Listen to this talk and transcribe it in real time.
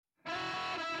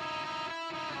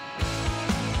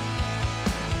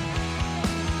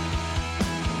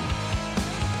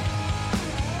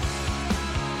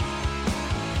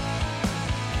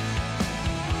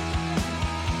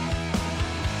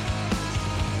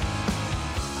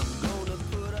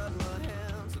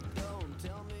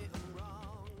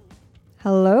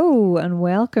Hello and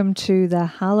welcome to the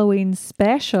Halloween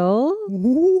special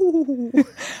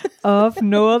of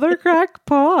No Other Crack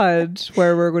Pod,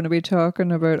 where we're going to be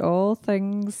talking about all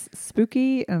things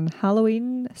spooky and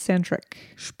Halloween centric.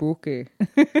 Spooky.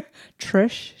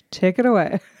 Trish, take it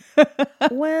away.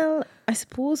 Well, I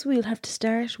suppose we'll have to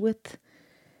start with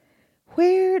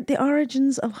where the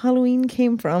origins of Halloween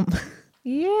came from.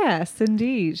 Yes,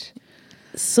 indeed.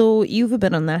 So you've a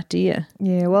bit on that, do you?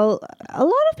 Yeah, well, a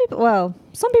lot of people,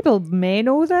 some people may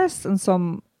know this and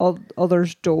some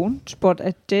others don't, but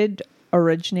it did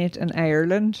originate in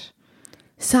Ireland.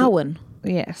 Samhain.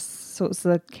 Yes, so it's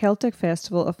the Celtic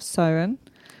festival of Samhain,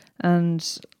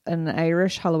 and in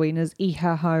Irish Halloween is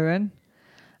Iha Hauin.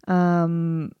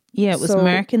 Yeah, it was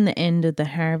marking the end of the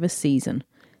harvest season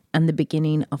and the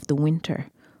beginning of the winter,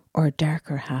 or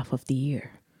darker half of the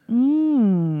year.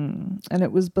 And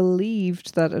it was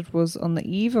believed that it was on the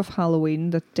eve of Halloween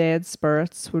that dead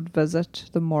spirits would visit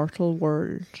the mortal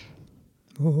world.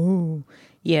 Oh.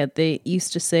 Yeah, they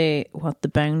used to say what the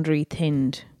boundary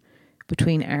thinned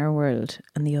between our world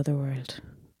and the other world.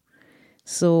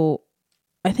 So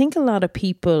I think a lot of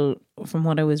people, from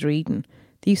what I was reading,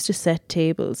 they used to set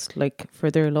tables like for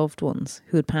their loved ones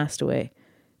who had passed away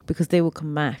because they would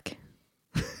come back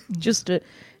just to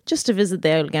visit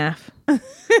the old gaff.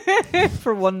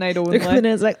 For one night only. They're coming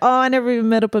in, it's like, oh, I never even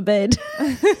met up a bed.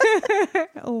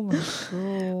 Oh my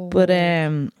God. But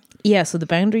yeah, so the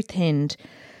boundary thinned.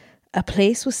 A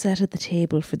place was set at the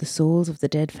table for the souls of the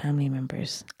dead family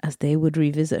members as they would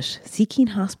revisit, seeking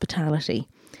hospitality.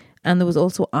 And there was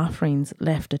also offerings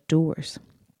left at doors.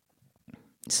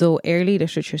 So early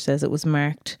literature says it was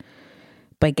marked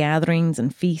by gatherings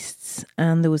and feasts,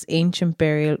 and there was the ancient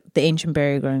burial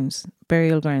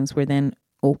grounds were then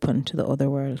open to the other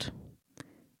world.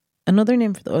 Another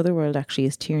name for the other world actually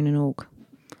is Tiernan Og,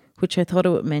 which I thought I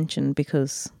would mention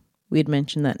because we had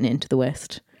mentioned that in Into the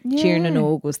West. Yeah. Tiernan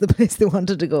Og was the place they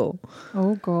wanted to go.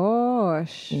 Oh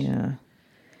gosh. Yeah.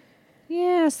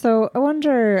 Yeah, so I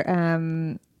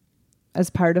wonder, as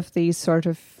part of these sort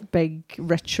of big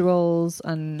rituals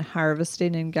and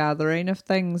harvesting and gathering of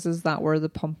things, is that where the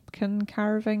pumpkin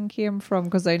carving came from?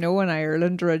 Because I know in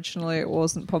Ireland originally it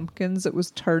wasn't pumpkins, it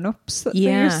was turnips that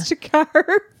they used to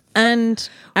carve. And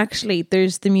actually,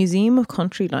 there's the Museum of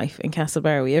Country Life in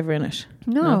Castlebar. Were you ever in it?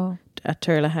 No. At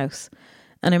Turla House.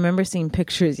 And I remember seeing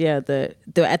pictures, they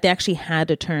actually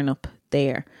had a turnip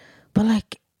there. But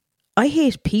like, I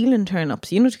hate peeling turnips,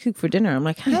 to cook for dinner. I'm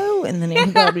like, how in the name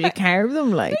of God would you carve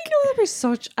them? Like, there'd be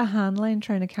such a handline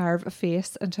trying to carve a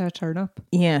face into a turnip.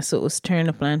 Yeah, so it was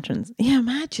turnip lanterns. Yeah,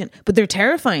 imagine. But they're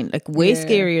terrifying, like way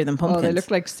scarier than pumpkins. Oh, they look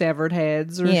like severed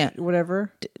heads or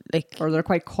whatever. Or they're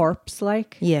quite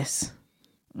corpse-like. Yes.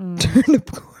 Turnip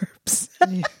corpse.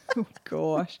 Oh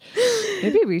gosh.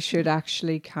 Maybe we should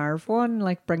actually carve one,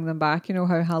 like bring them back. You know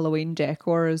how Halloween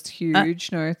decor is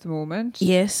huge now at the moment?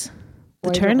 Yes.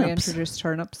 Why turnips. don't we introduce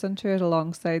turnips into it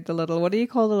alongside the little, what do you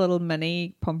call the little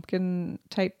mini pumpkin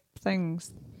type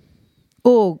things?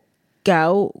 Oh,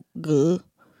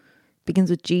 begins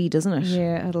with G, doesn't it?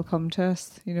 Yeah, it'll come to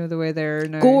us. You know the way they're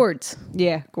now. Gourds.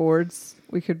 Yeah, gourds.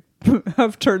 We could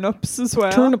have turnips as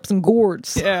well. Turnips and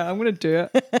gourds. Yeah, I'm going to do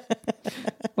it.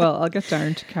 Well, I'll get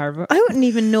down to carve it. I wouldn't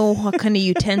even know what kind of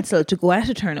utensil to go at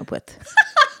a turnip with.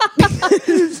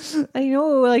 I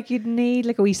know, like you'd need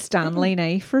like a wee Stanley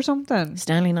knife or something.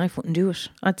 Stanley knife wouldn't do it.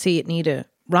 I'd say it'd need a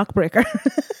rock breaker.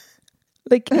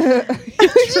 Like, how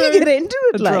do you get into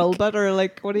it? A drill bit, or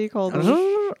like, what do you call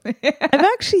them? I've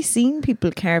actually seen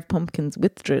people carve pumpkins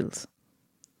with drills.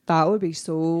 That would be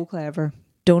so clever.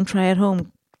 Don't try at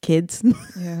home, kids.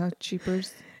 Yeah,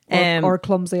 cheapers. Or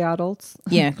clumsy adults.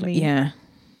 Yeah, yeah.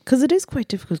 Because it is quite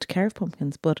difficult to carve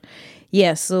pumpkins. But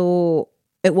yeah, so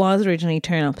it was originally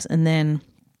turnips, and then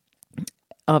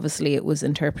obviously it was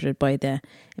interpreted by the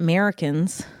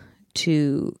Americans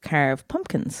to carve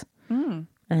pumpkins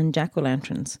and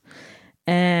jack-o'-lanterns.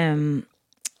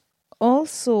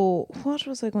 Also, what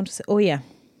was I going to say? Oh yeah,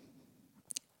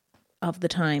 of the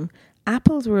time,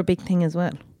 apples were a big thing as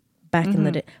well back in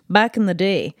the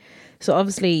day. So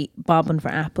obviously, bobbing for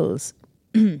apples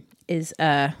is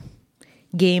a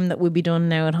game that would be done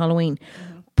now at Halloween.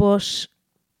 But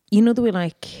the way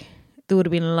like there would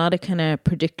have been a lot of kind of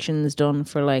predictions done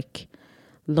for like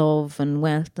love and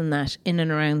wealth and that in and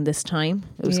around this time.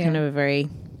 It was kind of a very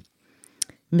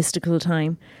mystical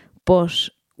time. But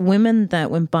women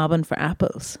that went bobbing for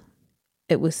apples,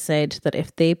 it was said that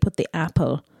if they put the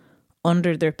apple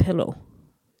under their pillow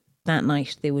that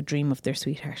night, they would dream of their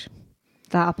sweetheart.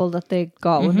 The apple that they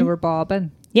got when they were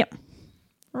bobbing. Yep.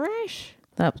 Right.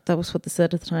 That was what they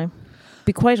said at the time.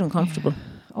 Be quite uncomfortable.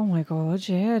 Oh my God,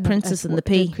 yeah. Princess and the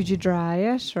Pea. Could you dry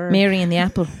it? Or Mary and the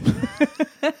Apple.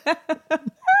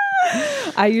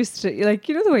 I used to, like,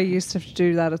 you know the way you used to have to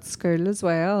do that at school as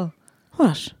well?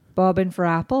 What? Bobbing for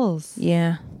apples.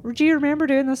 Yeah. Do you remember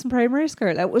doing this in primary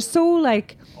school? It was so,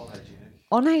 like,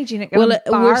 unhygienic. Well,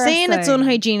 we're saying it's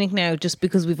unhygienic now just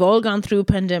because we've all gone through a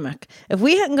pandemic. If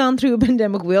we hadn't gone through a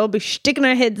pandemic, we'd all be sticking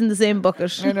our heads in the same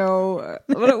bucket. I know,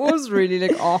 but it was really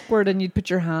like awkward, and you'd put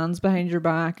your hands behind your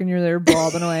back and you're there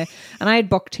bobbing away. And I had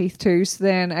buck teeth too, so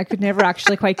then I could never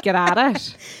actually quite get at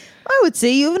it. I would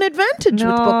say you have an advantage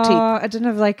with buck teeth. I didn't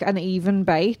have like an even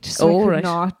bite, so I could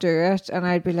not do it. And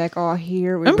I'd be like, oh,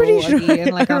 here we go pretty sure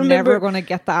again. Like, I'm remember never going to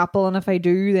get the apple. And if I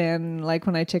do, then like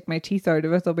when I take my teeth out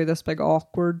of it, there'll be this big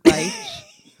awkward bite.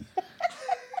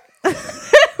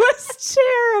 It was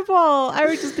terrible. I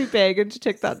would just be begging to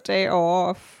take that day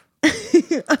off.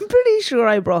 I'm pretty sure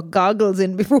I brought goggles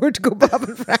in before to go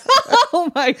bobbing for apples.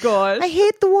 Oh my gosh. I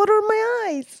hate the water in my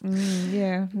eyes.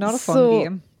 Yeah, not a fun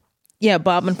game. Yeah,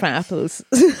 bobbing for apples.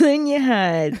 Then you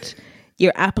had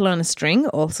your apple on a string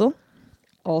also.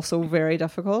 Also very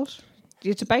difficult. You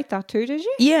had to bite that too, did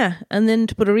you? Yeah, and then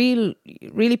to put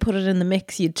really put it in the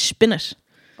mix, you'd spin it.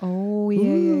 Oh,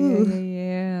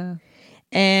 yeah.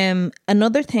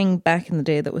 Another thing back in the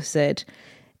day that was said,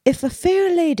 if a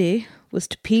fair lady was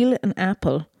to peel an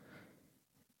apple,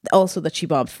 also that she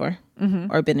bobbed for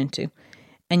or been into,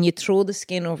 and you throw the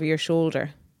skin over your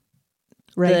shoulder.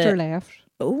 Right or left?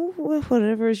 Oh, well,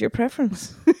 whatever is your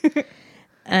preference.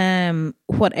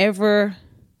 Whatever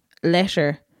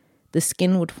letter the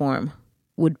skin would form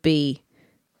would be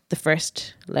the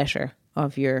first letter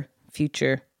of your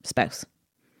future spouse.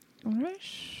 Right.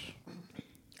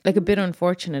 Like a bit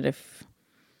unfortunate if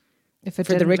it for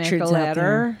didn't the Richards make a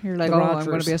letter, you're like, the I'm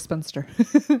going to be a spinster.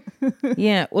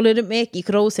 Yeah, well, it'd make, you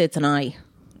could always say it's an I.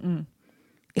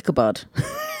 Ichabod.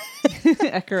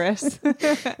 Icarus.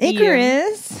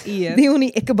 Icarus. Ian. The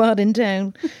only Ichabod in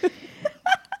town.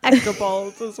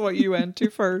 Ichabod is what you went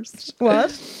to first.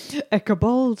 What?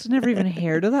 Ichabod. Never even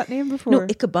heard of that name before. No,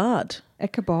 Ichabod.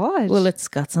 Ichabod. Well, it's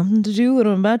got something to do with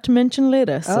what I'm about to mention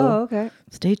later. So okay.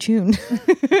 Stay tuned.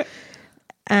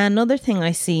 Another thing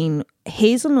I seen,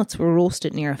 hazelnuts were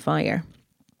roasted near a fire.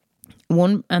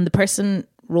 And the person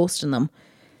roasting them,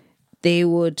 they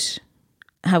would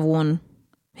have one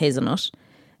hazelnut,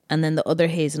 and then the other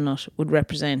hazelnut would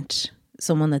represent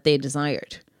someone that they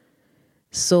desired.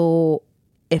 So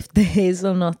if the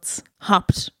hazelnuts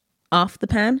hopped off the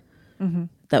pan,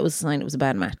 that was a sign it was a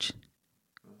bad match.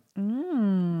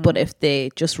 But if they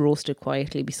just roasted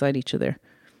quietly beside each other,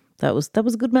 that was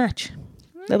a good match.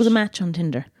 That was a match on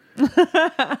Tinder.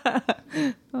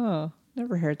 Oh,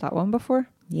 never heard that one before.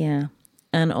 Yeah.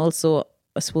 And also,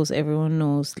 I suppose everyone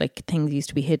knows, like, things used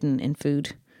to be hidden in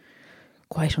food.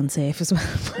 Quite unsafe as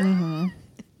well.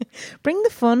 Bring the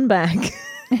fun back.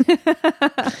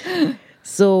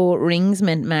 So rings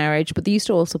meant marriage, but they used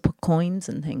to also put coins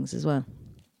and things as well,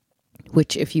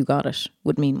 which, if you got it,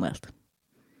 would mean wealth.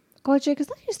 God, yeah, because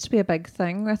that used to be a big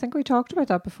thing. I think we talked about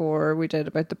that before. We did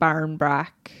about the barn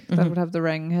brack that would have the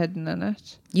ring hidden in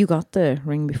it. You got the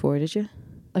ring before, did you?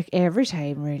 Like every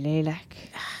time, really. Like,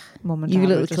 mum and you dad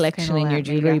have a would little just collection kinda in your let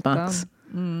me jewellery get box.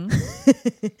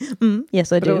 them.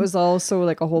 Yes, I But do. it was also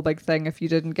like a whole big thing. If you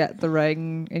didn't get the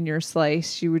ring in your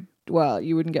slice, you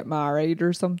wouldn't get married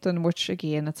or something, which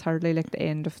again, it's hardly like the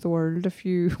end of the world if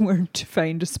you weren't to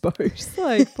find a spouse.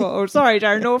 Like, but, oh, sorry,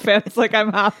 Darren, no offense. Like,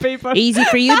 I'm happy, but Easy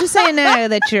for you to say now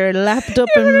that you're lapped up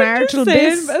in marital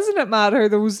bliss. Isn't it mad how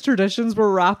those traditions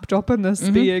were wrapped up in this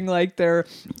being like their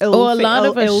a lot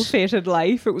of it. ill-fated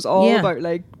life? It was all about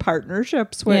like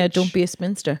partnerships. Which, Yeah, don't be a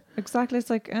spinster. Exactly. It's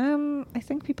like, I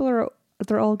think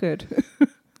they're all good.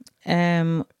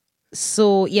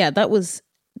 So yeah, that was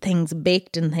things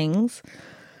baked in things.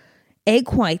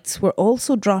 Egg whites were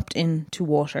also dropped into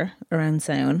water around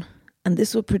Samhain, and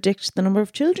this would predict the number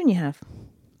of children you have.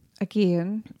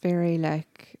 Again, very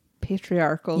like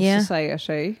patriarchal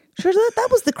society. Sure, that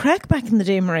was the crack back in the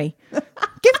day, Marie.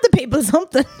 Give the people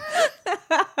something.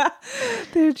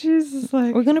 Dude, Jesus,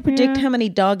 like, we're going to predict how many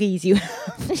doggies you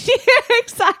have. Yeah,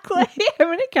 exactly. How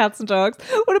many cats and dogs?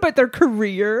 What about their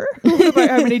career? What about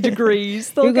how many degrees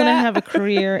they'll You're going to get? have a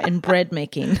career in bread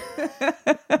making.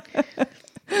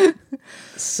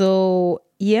 So,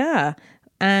 yeah.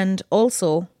 And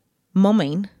also,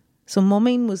 mumming. So,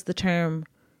 mumming was the term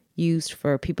used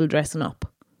for people dressing up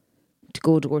to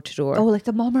go door to door. Oh, like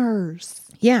the mummers.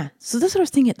 Yeah. So that's what I was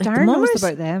thinking. Like Darren the knows mummers.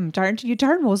 about them.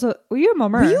 Darren was a... Were you a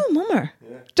mummer? Were you a mummer?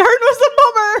 Yeah. Darren was a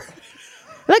mummer.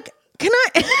 Like, can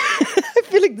I... I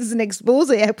feel like this is an expose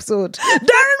episode. Darren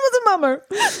was a mummer.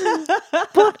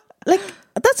 But, like,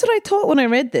 that's That's what I thought when I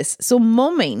read this. So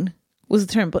mumming was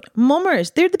the term, but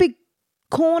mummers, they're the big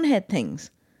cone head things.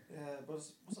 Yeah, but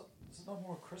is it not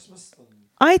more Christmas than...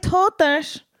 I thought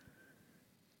that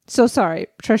So sorry,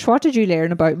 Trish, what did you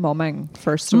learn about mumming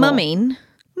first of mumming.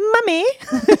 Mummy.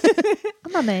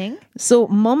 all? Mumming. So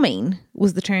mumming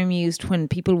was the term used when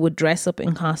people would dress up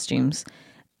in costumes,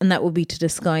 and that would be to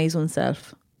disguise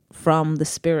oneself from the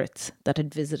spirits that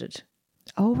had visited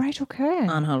Oh, right, okay.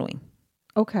 on Halloween.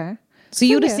 Okay. So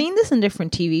you would have yeah. seen this in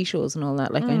different TV shows and all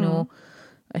that. Like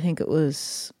I think it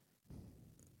was,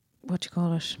 what do you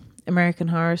call it? American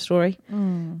Horror Story.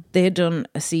 They had done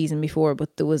a season before,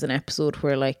 but there was an episode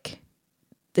where like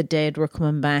the dead were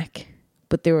coming back,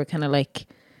 but they were kind of like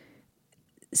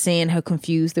saying how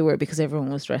confused they were because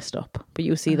everyone was dressed up. But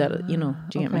you see that, do you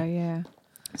get me? Yeah.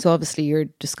 So obviously you're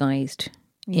disguised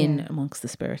in Yeah. amongst the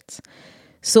spirits.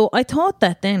 So I thought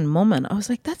that then mumming, I was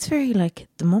like, that's very like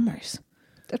the mummers.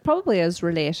 It probably is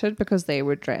related because they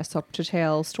would dress up to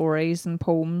tell stories and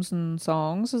poems and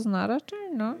songs, isn't that it?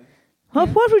 Or no?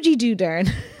 What would you do, Darren?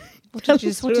 What did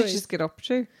you just get up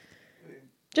to?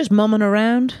 Just mumming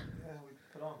around. Yeah, we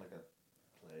put on like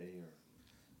a play or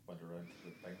went around to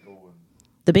the bingo and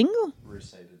The bingo?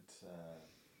 recited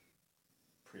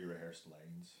pre-rehearsed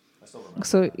lines. I still remember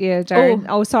So that. yeah, Darren.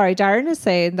 Oh, sorry, Darren is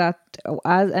saying that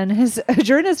as in his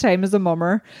during his time as a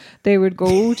mummer, they would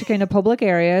go to kind of public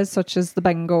areas such as the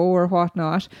bingo or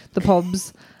whatnot, the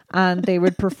pubs, and they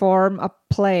would perform a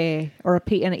play or a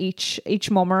piece. And each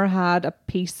mummer had a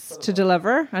piece to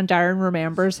deliver, and Darren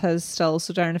remembers his still.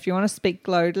 So Darren, if you want to speak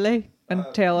loudly and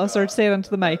tell us or say it into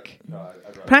the mic. No, I'd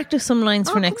rather... Practice some lines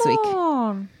for next week.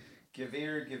 On. Give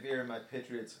ear, my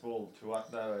patriots hold, to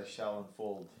what now I shall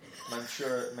unfold.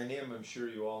 My name I'm sure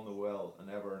you all know well, and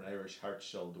ever in Irish hearts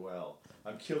shall dwell.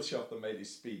 I'm Kilshoff the mighty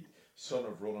Speed, son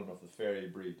of Ronan of the fairy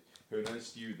breed, who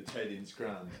announced you the tidings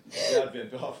grand, the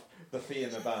advent of the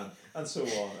Fianna band, and so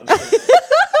on. And so on.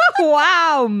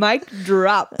 Wow, mic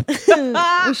drop.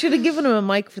 We should have given him a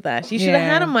mic for that. You should have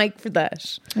had a mic for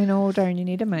that. I know, Darren, you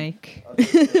need a mic. I'll do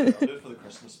it for the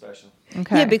Christmas special.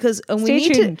 Okay. Yeah, because Stay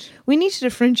tuned. we need to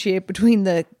differentiate between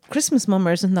the Christmas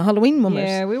mummers and the Halloween mummers.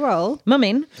 Yeah, we will.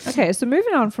 Mumming. Okay, so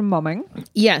moving on from mumming.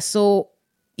 Yeah, so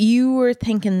you were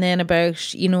thinking then about,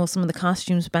 some of the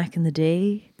costumes back in the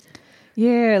day.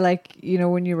 Yeah, like,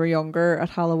 when you were younger at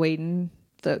Halloween,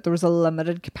 there was a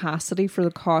limited capacity for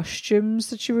the costumes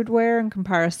that you would wear in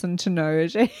comparison to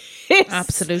nowadays.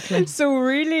 Absolutely. So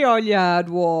really all you had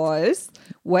was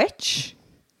witch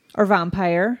or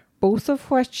vampire, both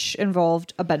of which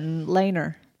involved a bin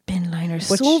liner. Bin liners,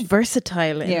 Which- so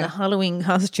versatile in Yeah. the Halloween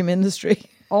costume industry.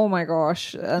 Oh my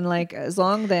gosh. And like, as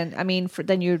long then, I mean,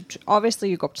 then you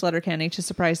go up to Letterkenny to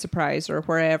Surprise or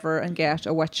wherever and get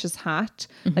a witch's hat.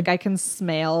 Like I can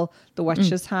smell the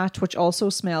witch's hat, which also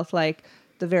smelled like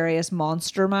the various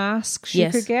monster masks you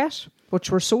Yes. could get, which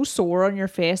were so sore on your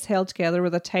face, held together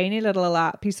with a tiny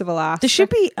little piece of elastic. There should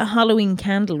be a Halloween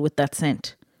candle with that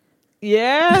scent.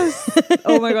 Yes.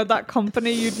 Oh my God, that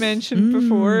company you'd mentioned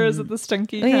before, is it the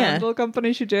Stinky Oh, yeah. Candle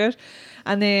company should do it?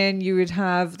 And then you would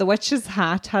have the witch's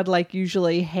hat had like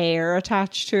usually hair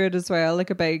attached to it as well, like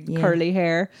a big curly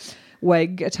hair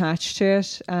wig attached to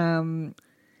it.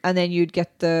 And then you'd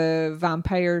get the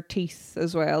vampire teeth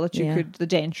as well that you could, the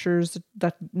dentures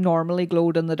that normally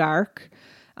glowed in the dark.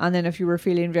 And then if you were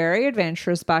feeling very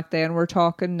adventurous back then, we're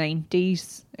talking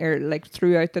 90s or like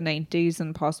throughout the 90s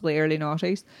and possibly early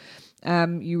noughties.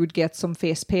 You would get some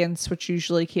face paints, which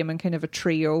usually came in kind of a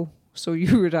trio. So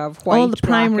you would have white, All the black,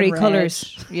 primary and red.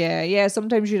 colours. Yeah.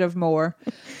 Sometimes you'd have more.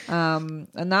 And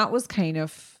that was kind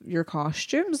of your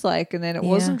costumes, like. And then it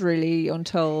wasn't really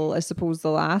until, I suppose,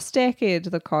 the last decade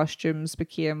the costumes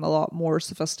became a lot more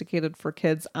sophisticated for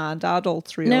kids and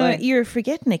adults, really. Now, you're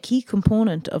forgetting a key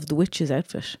component of the witch's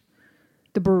outfit.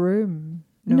 The broom.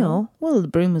 No. Well, the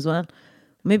broom as well.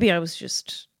 Maybe I was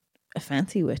just a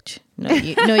fancy witch. No,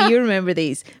 you remember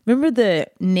these. Remember the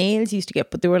nails you used to get,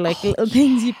 but they were like little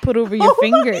things you put over your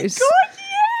fingers. Oh my God,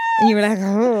 And you were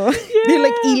like, they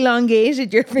like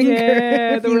elongated your finger.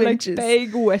 Yeah, a they few were like inches.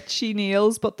 big witchy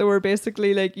nails, but they were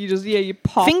basically like you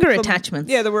pop Finger them.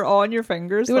 attachments. Yeah, they were on your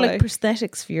fingers. They were like like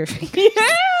prosthetics for your fingers.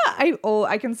 yeah,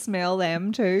 I can smell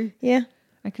them too. Yeah.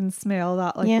 I can smell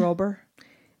that like Yeah. rubber.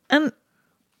 And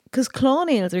because claw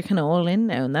nails are kind of all in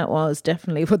now, and that was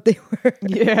definitely what they were.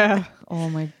 Yeah. Oh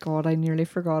my God, I nearly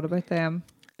forgot about them.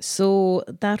 So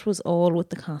that was all with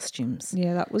the costumes.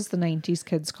 Yeah, that was the 90s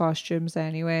kids' costumes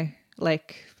anyway.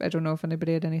 Like, I don't know if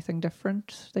anybody had anything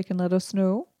different. They can let us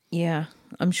know. Yeah,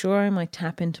 I'm sure I might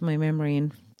tap into my memory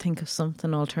and think of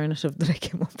something alternative that I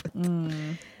came up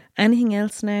with. Anything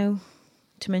else now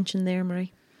to mention there,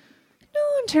 Marie? No,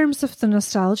 in terms of the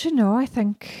nostalgia, no, I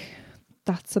think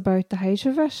that's about the height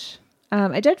of it.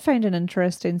 I did find an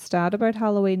interesting stat about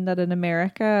Halloween that in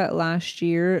America last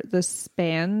year, the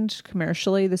spend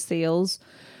commercially, the sales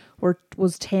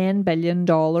was $10 billion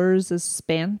is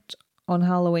spent on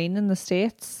Halloween in the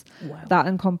States. Wow. That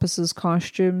encompasses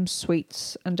costumes,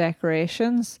 sweets, and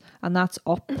decorations, and that's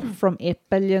up from $8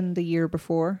 billion the year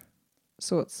before.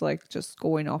 So it's like just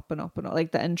going up and up and up.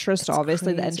 Like the interest, It's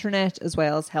obviously, the crazy. internet as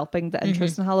well as helping the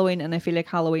interest in Halloween. And I feel like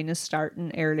Halloween is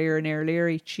starting earlier and earlier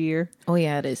each year. Oh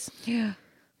yeah, it is. Yeah.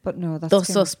 But no, that's Thus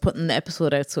kind of- us putting the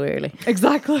episode out so early.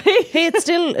 Exactly. Hey, it's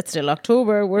still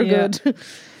October. We're Yeah. good.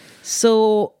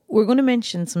 So we're going to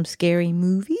mention some scary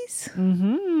movies,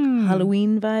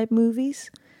 Halloween vibe movies.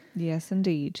 Yes,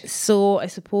 indeed. So I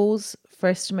suppose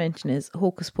first to mention is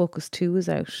Hocus Pocus 2 is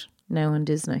out now on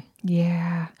Disney.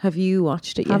 Yeah. Have you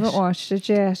watched it yet? Haven't watched it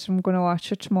yet. I'm going to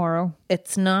watch it tomorrow.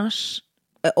 It's not.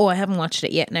 I haven't watched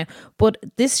it yet now. But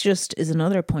this just is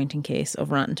another pointing case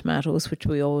of Rotten Tomatoes, which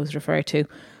we always refer to.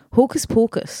 Hocus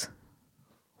Pocus.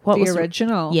 What The was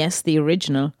original. Yes, the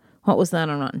original. What was that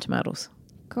on Rotten Tomatoes?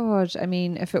 God, I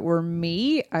mean, if it were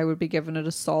me, I would be giving it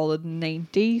a solid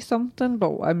 90 something,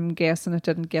 but I'm guessing it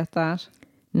didn't get that.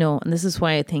 No, and this is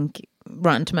why I think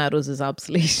Rotten Tomatoes is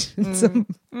obsolete in some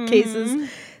cases.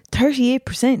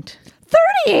 38%.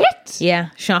 38? Yeah,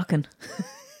 shocking.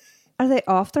 Are they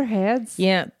off their heads?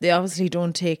 Yeah, they obviously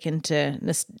don't take into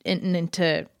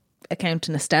account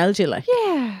nostalgia, like.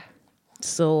 Yeah.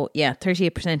 So yeah,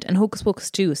 38%, and Hocus Pocus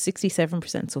 2 is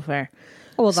 67% so far.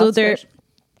 Oh, well, So that's they're good.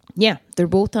 Yeah, they're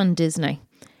both on Disney.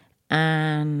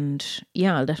 And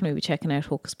yeah, I'll definitely be checking out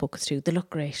Hocus Pocus 2. They look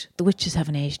great. The witches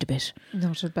haven't aged a bit.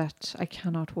 Not a bit. I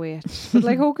cannot wait. But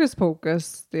like Hocus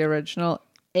Pocus, the original,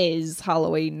 is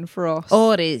Halloween for us.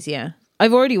 Oh, it is, yeah.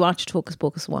 I've already watched Hocus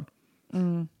Pocus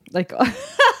 1. Like,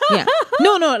 Yeah.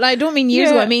 No, I don't mean years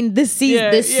Yeah. ago. I mean this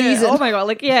season. Season. Oh my God.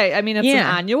 Like, yeah, I mean, it's Yeah.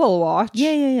 an annual watch.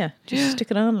 Yeah. Just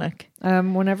stick it on, like.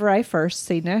 Whenever I first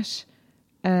seen it,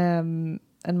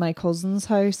 in my cousin's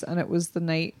house, and it was the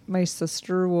night my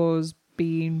sister was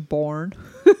being born.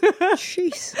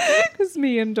 Jeez. Because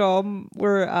me and Dom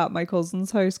were at my cousin's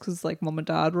house because like mum and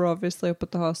dad were obviously up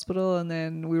at the hospital, and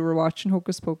then we were watching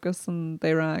Hocus Pocus, and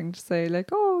they rang to say like,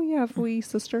 oh, you have a wee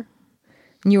sister.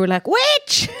 And you were like,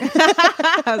 witch!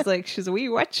 I was like, she's a wee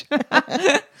witch.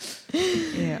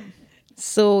 Yeah.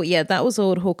 So yeah, that was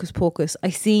old Hocus Pocus. I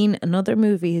seen another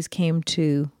movie has came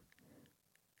to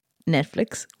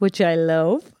Netflix, which I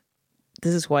love.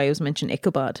 This is why I was mentioning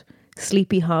Ichabod.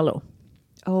 Sleepy Hollow.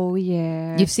 Oh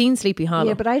yeah. You've seen Sleepy Hollow.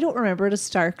 Yeah, but I don't remember it as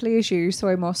starkly as you, so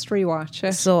I must rewatch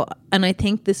it. So, and I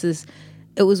think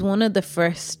it was one of the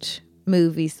first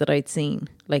movies that I'd seen,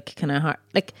 like kind of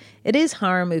like it is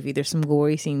horror movie. There's some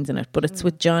gory scenes in it, but it's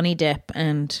with Johnny Depp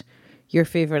and your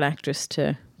favorite actress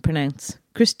to pronounce,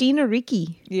 Christina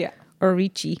Ricci Yeah. or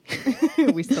Ricci.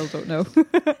 We still don't know.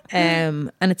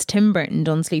 And it's Tim Burton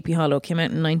done Sleepy Hollow. Came out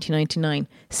in 1999.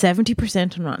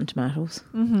 70% on Rotten Tomatoes.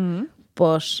 Mm-hmm.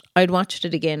 But I'd watched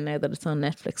it again now that it's on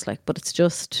Netflix. Like, but it's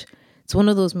one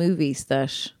of those movies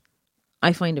that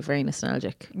I find it very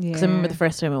nostalgic. Because I remember Yeah. the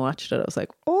first time I watched it, I was like,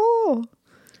 oh,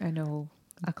 I know.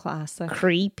 A classic.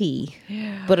 creepy.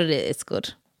 Yeah. But it's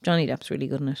good. Johnny Depp's really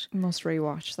good in it. Must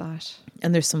rewatch that.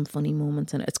 And there's some funny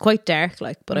moments in it. It's quite dark,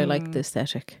 like, but I like the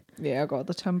aesthetic. Yeah, I got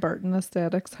the Tim Burton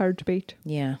aesthetics. Hard to beat.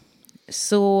 Yeah.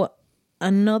 So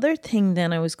another thing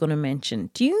then I was going to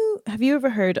mention. Have you ever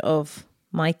heard of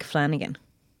Mike Flanagan?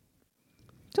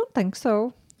 Don't think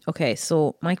so. Okay,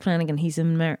 so Mike Flanagan, he's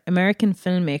an American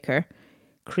filmmaker,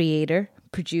 creator,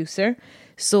 producer.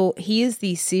 So he is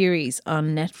the series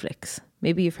on Netflix.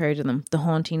 Maybe you've heard of them. The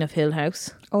Haunting of Hill House,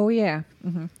 Oh yeah.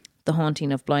 Mm-hmm. The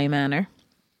Haunting of Bly Manor.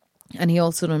 And he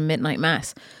also done Midnight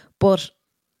Mass. But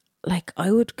like,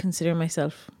 I would consider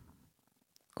myself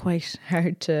quite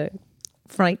hard to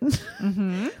frighten.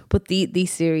 But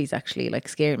these series actually like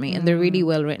scared me, and they're really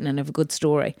well written and have a good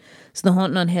story. So The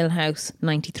Haunting on Hill House,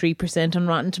 93% on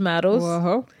Rotten Tomatoes.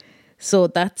 Whoa. So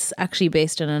that's actually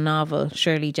based on a novel,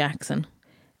 Shirley Jackson.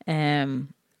 And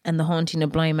The Haunting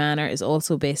of Bly Manor is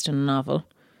also based on a novel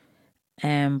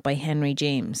by Henry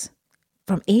James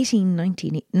from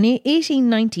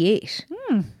 1898.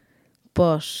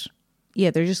 But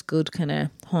yeah, they're just good kind of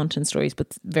haunting stories,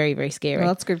 but very, very scary. Well,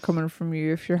 that's good coming from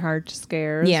you if you're hard to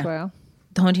scare Yeah. as well.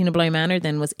 The Haunting of Bly Manor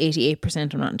then was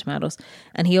 88% on Rotten Tomatoes.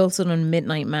 And he also done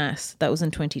Midnight Mass. That was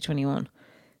in 2021.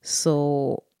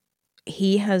 So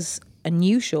he has a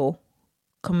new show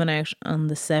coming out on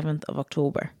the 7th of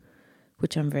October,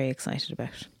 which I'm very excited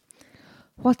about.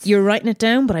 What's You're writing it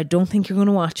down, but I don't think you're going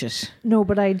to watch it. No,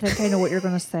 but I think I know what you're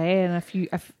going to say. And if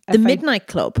The Midnight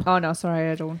Club. Oh no, sorry,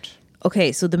 I don't.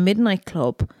 Okay, so The Midnight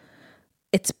Club,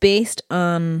 it's based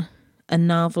on a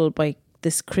novel by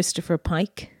this Christopher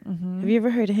Pike. Have you ever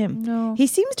heard of him? No. He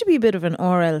seems to be a bit of an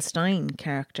R.L. Stein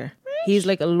character. He's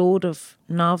like a load of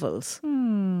novels.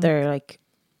 They're like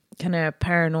kind of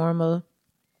paranormal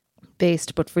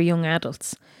based, but for young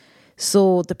adults.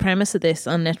 So the premise of this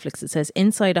on Netflix, it says,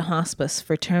 inside a hospice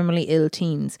for terminally ill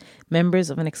teens, members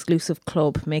of an exclusive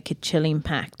club make a chilling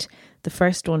pact. The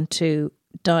first one to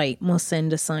die must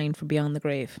send a sign for beyond the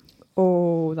grave.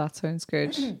 Oh, that sounds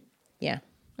good. Yeah.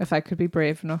 If I could be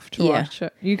brave enough to Yeah. watch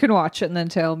it. You can watch it and then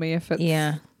tell me if it's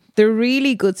Yeah. They're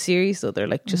really good series, though. They're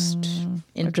like just a good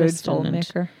interesting. And,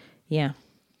 filmmaker. yeah.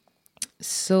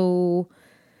 So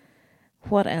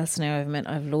what else now?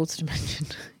 I've loads to mention.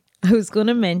 I was going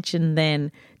to mention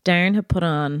then, Darren had put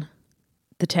on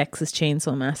the Texas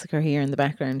Chainsaw Massacre here in the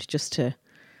background just to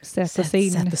Set the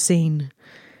scene. Set the scene.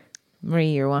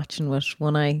 Marie, you're watching with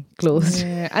one eye closed.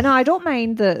 Yeah. I know, I don't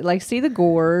mind see the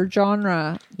gore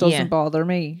genre doesn't Yeah. bother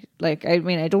me. Like, I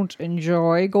mean, I don't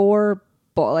enjoy gore,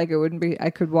 but like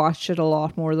I could watch it a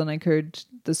lot more than I could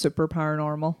the super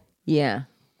paranormal. Yeah.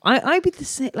 I'd be the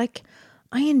same. Like,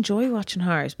 I enjoy watching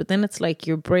horrors, but then it's like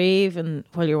you're brave and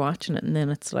while you're watching it, and then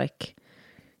it's like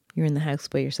you're in the house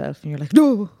by yourself and you're like,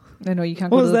 no. I know you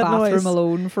can't What go to was the that bathroom noise?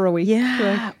 alone for a week.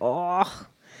 Yeah. Oh.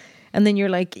 And then you're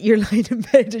lying in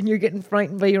bed and you're getting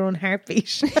frightened by your own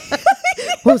heartbeat.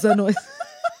 What was that noise?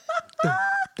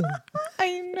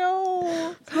 I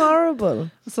know. It's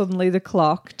horrible. Suddenly the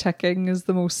clock ticking is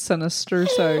the most sinister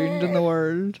sound in the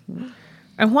world.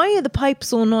 And why are the pipes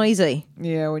so noisy?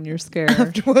 Yeah, when you're scared.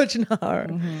 After watching horror.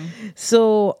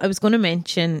 So I was going to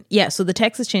mention, so the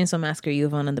Texas Chainsaw Massacre you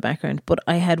have on in the background, but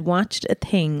I had watched a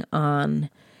thing on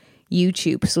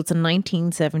YouTube. So it's a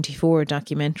 1974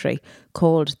 documentary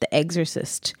called The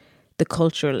Exorcist, The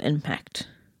Cultural Impact.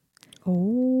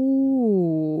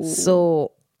 Oh.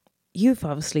 So you've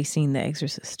obviously seen The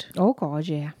Exorcist. Oh God,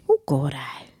 yeah. Oh God,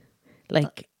 I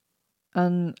like.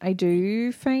 And I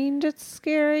do find it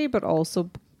scary, but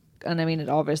also, and I mean,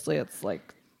 it's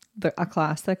like a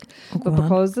classic. But go on.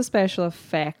 because the special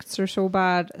effects are so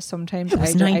bad, sometimes It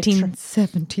was I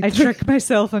 1973. trick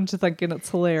myself into thinking it's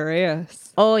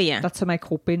hilarious. Oh yeah, That's my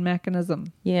coping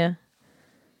mechanism. yeah.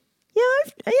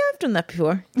 I've done that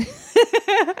before.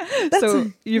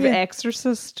 So you've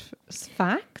Exorcist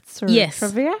facts or Yes.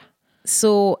 trivia?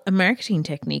 So a marketing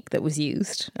technique that was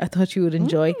used, I thought you would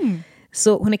enjoy.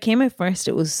 So when it came out first,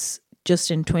 it was just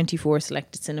in 24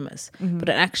 selected cinemas, but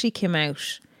it actually came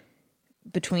out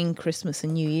between Christmas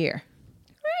and New Year.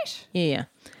 Right. Yeah.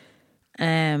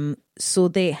 So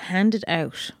they handed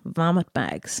out vomit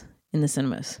bags in the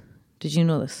cinemas. Did you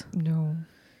know this? No.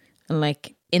 And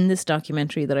like in this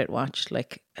documentary that I'd watched,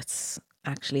 like it's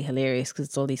actually hilarious because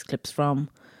it's all these clips from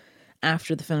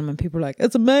after the film and people are like,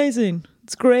 it's amazing,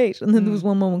 it's great. And then there was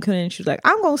one woman coming in and she was like,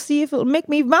 I'm going to see if it'll make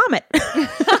me vomit.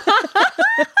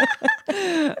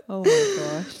 Oh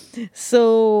my gosh.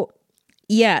 So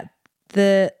yeah,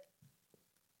 the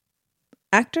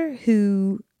actor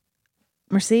who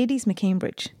Mercedes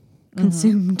McCambridge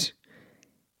consumed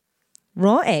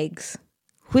raw eggs,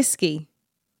 whiskey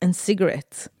and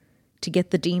cigarettes to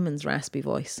get the demon's raspy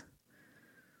voice.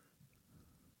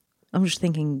 I'm just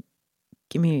thinking,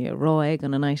 give me a raw egg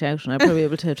on a night out and I'd probably be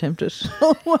able to attempt it.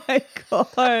 Oh my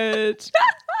God.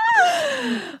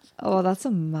 Oh, that's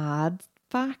a mad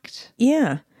fact.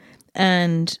 Yeah.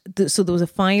 And so there was a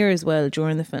fire as well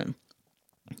during the film.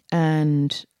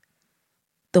 And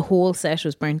the whole set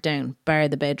was burnt down, bar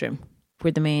the bedroom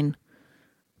where the main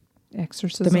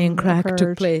Exorcism crack took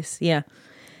occurred. place. Yeah.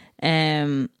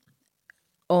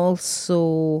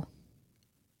 Also,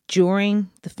 during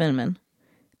the filming,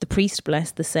 the priest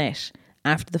blessed the set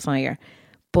after the fire,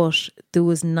 but there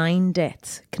was 9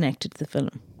 deaths connected to the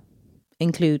film,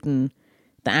 including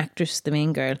the actress, the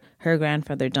main girl, her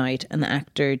grandfather died, and the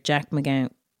actor Jack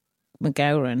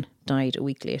McGowan died a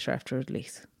week later after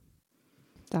release.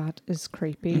 That is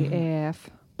creepy AF.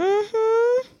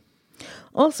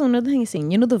 Also, another thing I seen,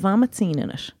 you know the vomit scene in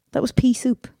it? That was pea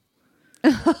soup.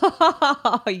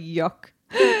 Yuck.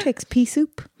 Who takes pea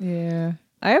soup? Yeah.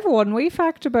 I have one wee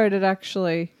fact about it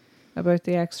actually, about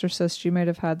The Exorcist. You might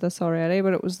have had this already,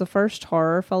 but it was the first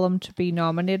horror film to be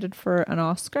nominated for an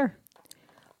Oscar.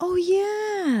 Oh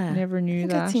yeah. I never knew I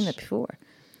think that. I'd seen it before.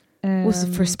 Was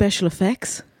it for Um, special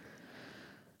effects?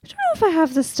 I don't know if I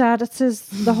have the stat. It says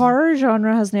the horror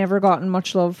genre has never gotten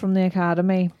much love from the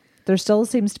Academy. There still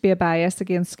seems to be a bias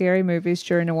against scary movies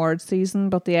during awards season,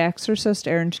 but The Exorcist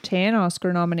earned 10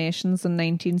 Oscar nominations in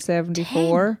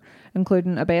 1974,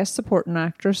 including a Best Supporting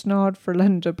Actress nod for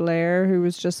Linda Blair, who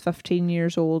was just 15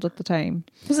 years old at the time.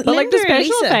 Was it But Linda the or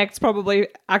special Lisa? effects probably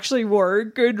actually were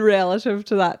good relative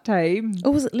to that time. Oh,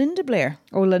 was it Linda Blair?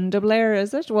 Oh, Linda Blair,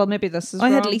 is it? Well, maybe this is I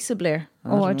had wrong. Lisa Blair.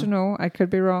 Oh, I don't know. I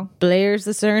could be wrong. Blair's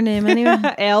the surname anyway.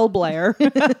 L. Blair.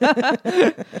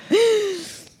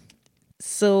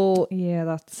 So Yeah,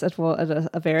 that's it. Well,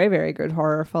 a very, very good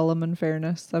horror film. In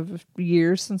fairness, I've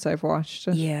years since I've watched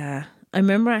it. yeah, I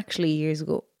remember actually years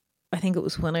ago. I think it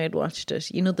was when I had watched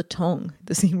it. You know the tongue,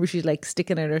 the scene where she's like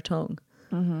sticking out her tongue.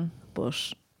 Mm-hmm.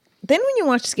 But then when you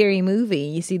watch Scary Movie,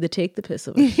 you see the take the piss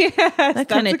of it. Yeah, That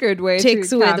that's kinda a good way takes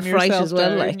to away calm the fright yourself as well.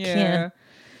 down, Like yeah.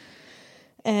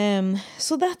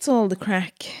 So that's all the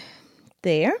crack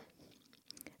there.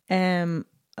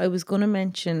 I was going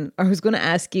to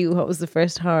ask you what was the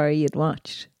first horror you'd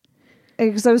watched.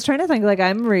 Because I was trying to think, like,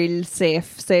 I'm real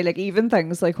safe. Say, like, even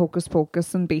things like Hocus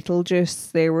Pocus and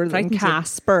Beetlejuice, they were like Frightens you.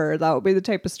 Casper. That would be the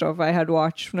type of stuff I had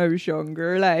watched when I was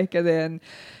younger. Like, and then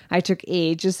I took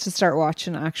ages to start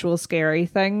watching actual scary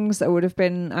things. It would have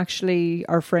been actually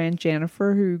our friend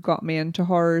Jennifer who got me into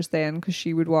horrors then, because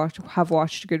she would have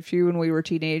watched a good few when we were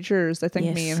teenagers. I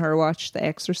think me Yes. and her watched The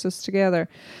Exorcist together.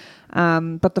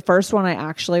 But the first one I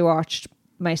actually watched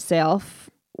myself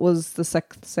was The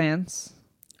Sixth Sense.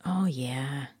 Oh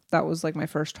yeah. That was like my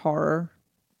first horror.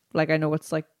 Like, I know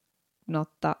it's like not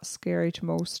that scary to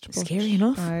most, but Scary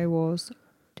enough. I was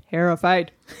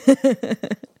terrified.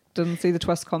 Didn't see the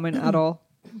twist coming at all.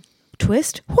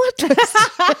 Twist? What twist?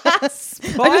 I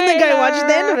don't think I watched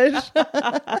the end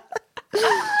of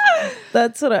it.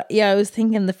 That's what I was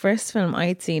thinking the first film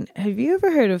I'd seen. Have you ever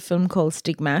heard of a film called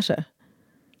Stigmata?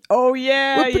 Oh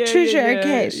yeah, With Patricia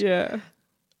Arquette. Yeah.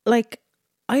 Like,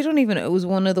 I don't even know. It was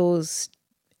one of those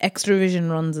Extravision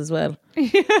runs as well.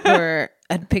 Where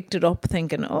I'd picked it up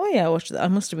thinking, oh yeah, I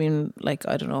must have been like,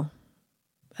 I don't know,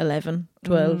 11,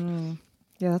 12.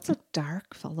 Yeah, that's a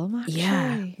dark film actually.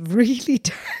 Yeah, really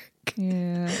dark.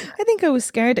 Yeah. I think I was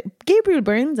scared. Gabriel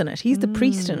Byrne's in it. He's the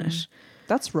priest in it.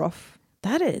 That's rough.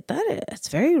 That is, it's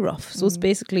very rough. So it's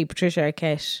basically Patricia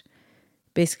Arquette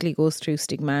basically goes through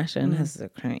stigmata and has a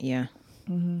kind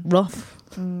of, rough.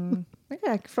 I think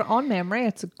like for on memory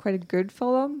it's quite a good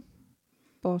film.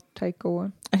 But take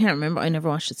going. I can't remember. I never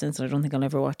watched it since. I don't think I'll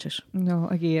ever watch it. No,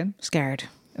 again. Scared.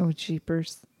 Oh,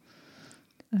 jeepers.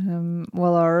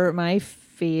 Well, my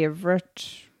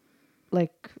favourite,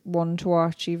 like, one to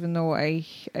watch, even though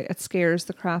it scares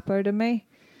the crap out of me,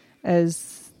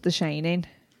 is The Shining.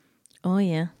 Oh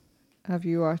yeah, Have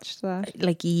you watched that?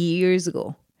 like years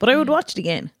ago. But I would watch it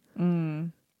again.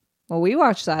 Well, we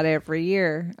watch that every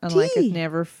year, and like Gee. it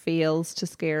never fails to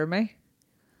scare me.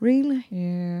 Really?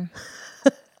 Yeah.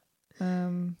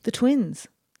 The twins.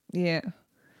 Yeah.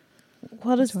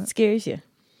 What is it scares you?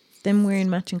 Them wearing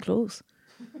matching clothes.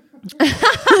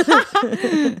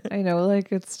 I know,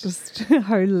 like, it's just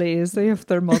how lazy of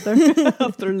their mother,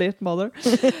 of their late mother.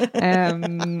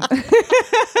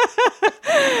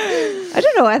 I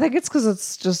don't know. I think it's because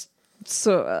it's just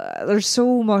so there's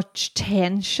so much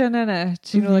tension in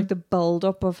it. You know, like the build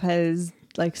up of his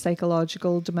like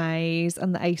psychological demise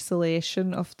and the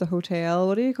isolation of the hotel.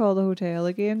 What do you call the hotel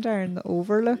again, Darren? The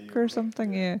Overlook or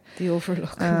something? Yeah. The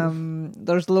Overlook.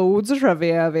 There's loads of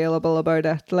trivia available about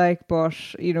it, like, but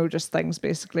you know, just things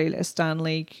basically like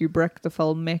Stanley Kubrick, the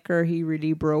filmmaker, he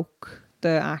really broke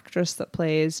the actress that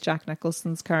plays Jack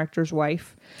Nicholson's character's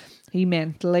wife. He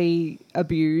mentally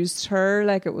abused her,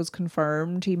 like it was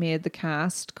confirmed. He made the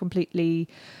cast completely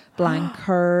blank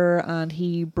her, and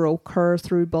he broke her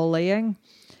through bullying.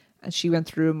 And she went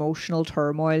through emotional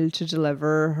turmoil to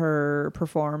deliver her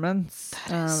performance.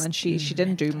 And she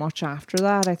didn't do much after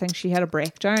that. I think she had a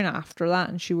breakdown after that,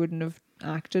 and she wouldn't have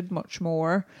acted much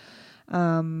more.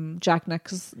 Jack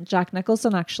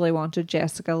Nicholson actually wanted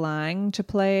Jessica Lange to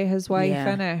play his wife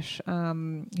in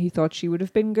it. He thought she would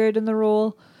have been good in the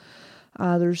role.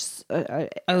 I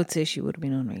would say she would have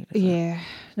been unreal. Yeah,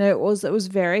 no, it was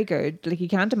very good. Like, you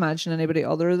can't imagine anybody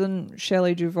other than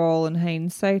Shelley Duvall in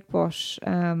hindsight, but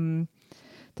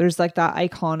there's like that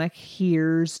iconic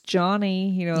 "Here's Johnny,"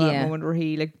 you know, that moment where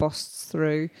he like busts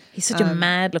through. He's such a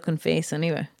mad looking face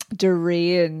anyway.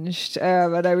 Deranged.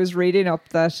 And I was reading up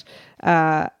that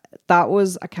that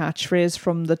was a catchphrase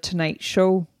from The Tonight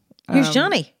Show. Here's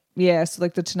Johnny. Yeah, so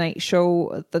like The Tonight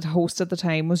Show, the host at the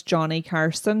time was Johnny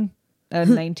Carson.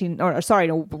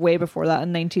 in way before that,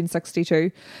 in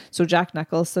 1962. So Jack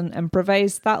Nicholson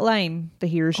improvised that line, the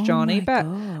 "Here's Johnny" bit,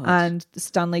 and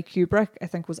Stanley Kubrick, I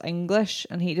think, was English,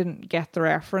 and he didn't get the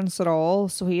reference at all.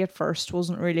 So he at first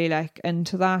wasn't really like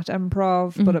into that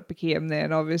improv, but it became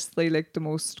then obviously like the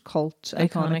most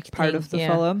iconic part of the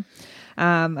film.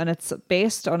 And it's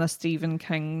based on a Stephen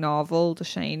King novel, The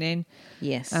Shining.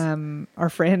 Yes. Our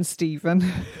friend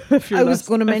Stephen. I was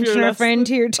going to mention our friend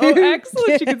here too. Oh,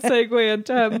 excellent. You could segue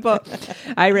into him. But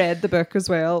I read the book as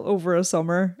well over a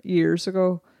summer years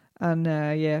ago. And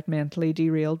it mentally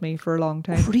derailed me for a long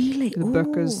time. Really? The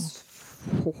book is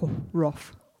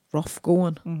rough. Rough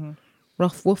going. Mm-hmm.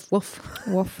 Rough, woof, woof.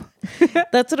 Woof.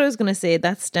 That's what I was going to say.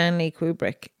 That's Stanley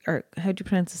Kubrick. Or how do you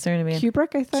pronounce his surname again?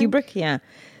 Kubrick, I think. Kubrick, yeah.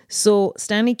 So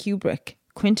Stanley Kubrick,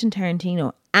 Quentin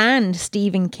Tarantino, and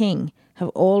Stephen King have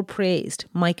all praised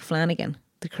Mike Flanagan,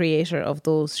 the creator of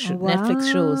those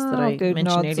Netflix shows that I Good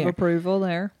mentioned nods earlier. of approval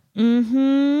there.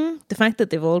 The fact that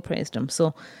they've all praised him.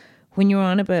 So when you're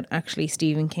on about actually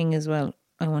Stephen King as well,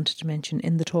 I wanted to mention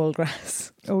In the Tall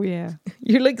Grass. Oh, yeah.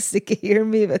 You're like sick of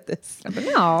hearing me about this. But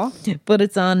no. But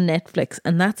it's on Netflix,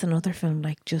 and that's another film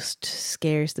like just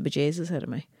scares the bejesus out of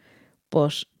me.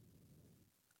 But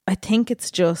I think it's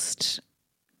just,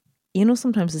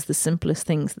 sometimes it's the simplest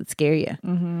things that scare you.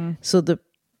 Mm-hmm. So the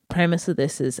premise of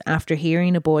this is, after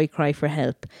hearing a boy cry for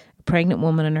help, a pregnant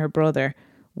woman and her brother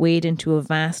wade into a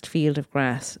vast field of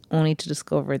grass, only to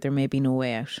discover there may be no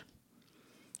way out.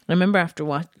 I remember after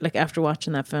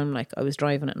watching that film, like I was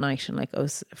driving at night and like I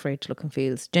was afraid to look in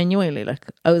fields. Genuinely, like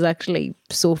I was actually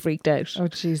so freaked out. Oh,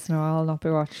 jeez, no, I'll not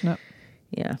be watching it.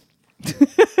 Yeah.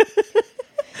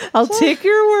 I'll take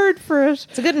your word for it.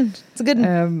 It's a good one. It's a good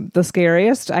one. The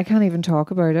scariest, I can't even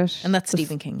talk about it. And that's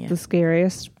Stephen King, yeah. The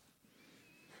scariest.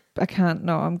 I can't,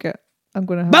 no, I'm going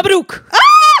to have... Babadook!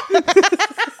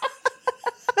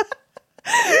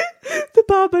 The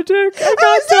Babadook. I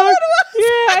can't talk.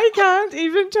 Yeah, I can't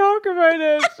even talk about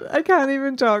it. I can't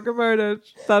even talk about it.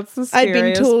 That's the I've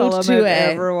been scariest told film to I've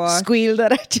ever watched. squeal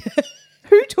that at you.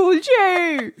 Who told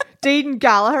you? Dean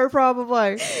Gallagher,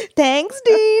 probably. Thanks,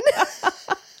 Dean.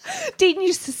 Dean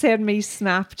used to send me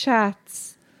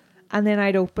Snapchats, and then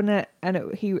I'd open it, and it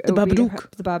would be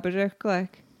the Babadook,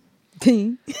 like.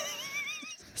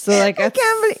 So like, I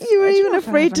can't believe you were even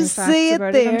afraid to say it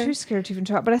there. I'm too scared to even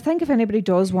talk. But I think if anybody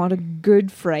does want a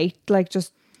good fright, like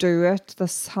just do it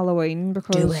this Halloween,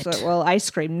 because I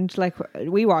screamed. Like,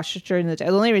 we watched it during the day.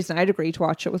 The only reason I'd agree to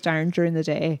watch it with Darren during the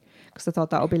day, because I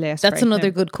thought that would be less. That's another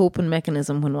good coping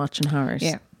mechanism when watching horrors.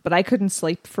 Yeah, but I couldn't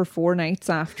sleep for 4 nights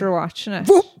after watching it.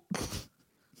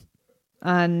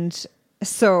 And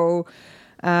so,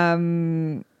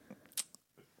 what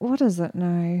is it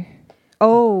now?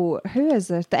 Oh, who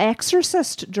is it? The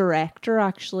Exorcist director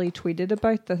actually tweeted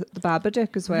about the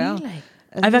Babadook as well. Really?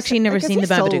 I've actually never seen the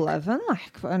Babadook. Still living,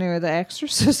 but anyway, the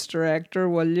Exorcist director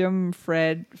William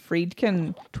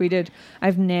Friedkin tweeted,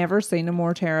 "I've never seen a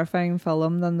more terrifying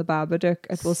film than the Babadook.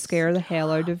 It will scare the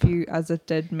hell out of you as it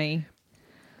did me."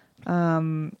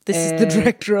 This is the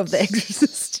director of The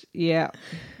Exorcist. Yeah.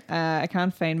 I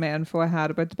can't find my info I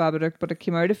had about the Babadook, but it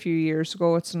came out a few years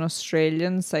ago. It's an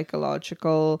Australian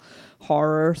psychological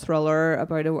horror thriller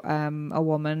about a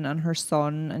woman and her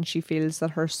son, and she feels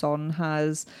that her son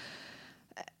has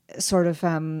sort of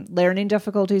learning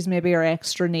difficulties, maybe, or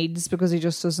extra needs, because he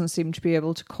just doesn't seem to be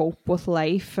able to cope with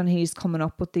life, and he's coming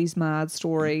up with these mad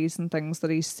stories and things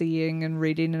that he's seeing and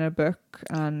reading in a book,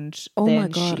 and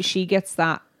then she gets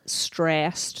that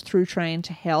stressed through trying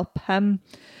to help him,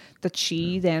 that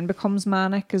she then becomes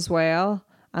manic as well,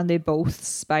 and they both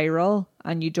spiral,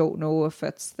 and you don't know if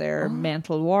it's their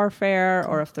mental warfare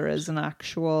or if there is an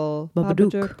actual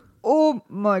Babadook. Oh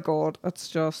my god, it's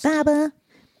just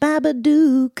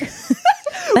Babadook.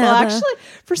 Well, actually,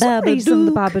 for some reason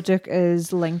the Babadook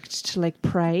is linked to like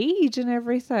pride and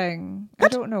everything.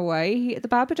 What? I don't know why. The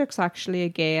Babadook's actually a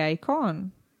gay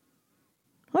icon.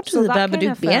 What does the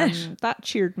Babadook be at? That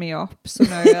cheered me up. So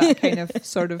now that kind of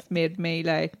sort of made me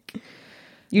like...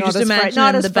 You just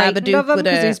imagine the Babadook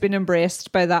because he's been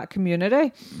embraced by that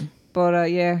community.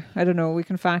 But yeah, I don't know. We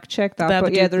can fact check that.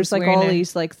 But yeah, there's like all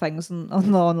these like things on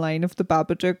the online of the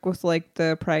Babadook with like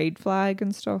the pride flag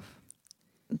and stuff.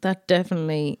 That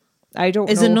definitely...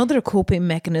 is another coping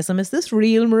mechanism. Is this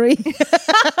real, Marie?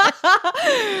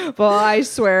 Well, I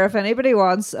swear, if anybody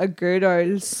wants a good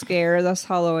old scare this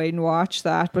Halloween, watch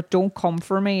that. But don't come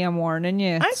for me. I'm warning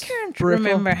you. I can't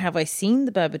remember. Have I seen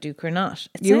the Babadook or not?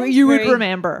 You would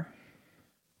remember.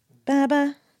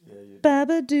 Babadook.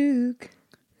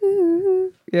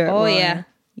 Yeah. Oh yeah,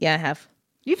 I have.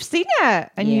 You've seen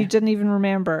it, and you didn't even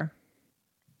remember.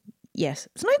 Yes,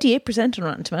 it's 98% on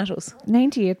Rotten Tomatoes.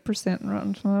 98%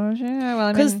 Rotten Tomatoes. Yeah, well,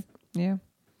 I 'Cause- mean, yeah.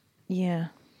 Yeah.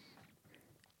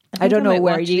 I think don't know might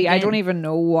where watch you. it I don't again. even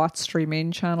know what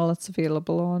streaming channel it's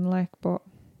available on. Like, but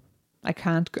I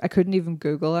can't. I couldn't even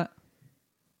Google it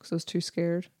because I was too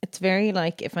scared. It's very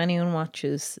like if anyone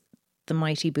watches The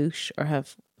Mighty Boosh or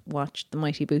have watched The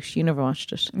Mighty Boosh, you never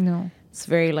watched it. No. It's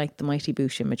very like The Mighty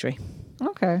Boosh imagery.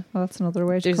 Okay, well, that's another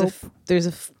way to There's cope. there's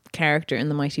a character in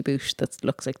The Mighty Boosh that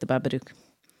looks like the Babadook.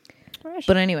 Right.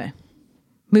 But anyway,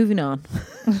 moving on.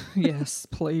 Yes,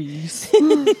 please.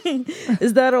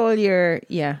 Is that all your?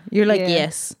 Yeah, you're like Yeah.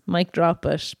 yes, mic drop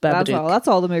it. Babadook. That's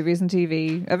all the movies and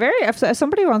TV. If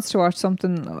somebody wants to watch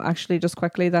something, actually, just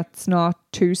quickly, that's not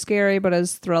too scary but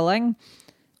is thrilling.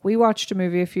 We watched a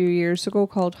movie a few years ago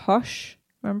called Hush.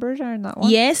 Remember, Darren, that one?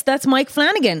 Yes, that's Mike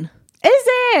Flanagan. Is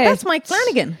it? That's Mike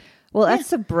Flanagan. Well,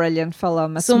 it's a brilliant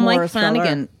film. It's So more a Mike thriller.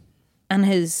 Flanagan and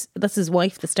that's his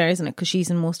wife that stars in it because she's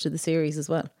in most of the series as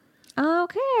well.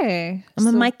 Okay. I'm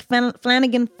a So Mike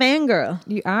Flanagan fangirl.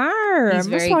 You are. He's I must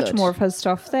very watch good. more of his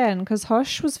stuff then, because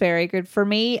Hush was very good. For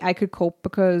me, I could cope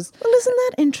because Well, isn't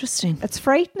that interesting? it's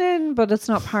frightening, but it's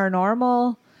not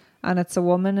paranormal. And it's a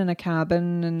woman in a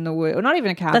cabin in the woods. Well, not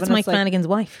even a cabin. That's it's Mike like, Flanagan's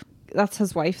wife. That's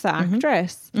his wife, the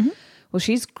actress. Well,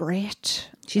 she's great.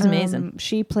 She's amazing.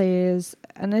 She plays,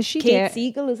 and is she Kate deaf?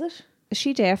 Siegel, is it? Is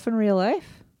she deaf in real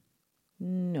life?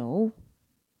 No.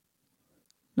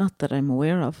 Not that I'm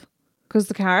aware of. Because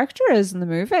the character is in the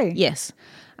movie. Yes.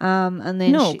 And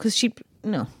then No, she- because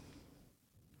no.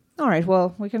 all right.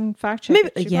 Well, we can fact check. Maybe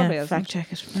it. She probably yeah. isn't. Fact check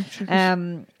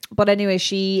it. But anyway,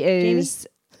 she is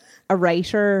a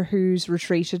writer who's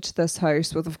retreated to this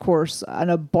house with, of course, an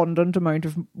abundant amount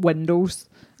of windows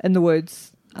in the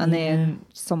woods. And then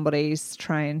somebody's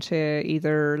trying to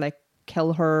either like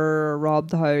kill her or rob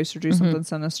the house or do something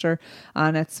sinister.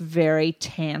 And it's very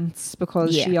tense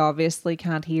because she obviously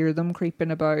can't hear them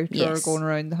creeping about or Yes. going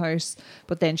around the house.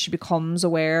 But then she becomes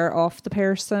aware of the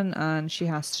person and she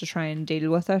has to try and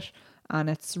deal with it. And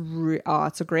it's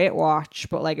it's a great watch,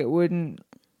 but like it wouldn't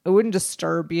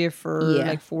disturb you for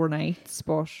like 4 nights.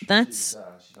 But That's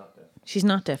she's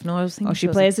not deaf. No, I was thinking she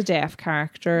was. plays a deaf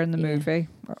character in the movie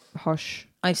Hush.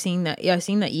 I've seen that. Yeah, I've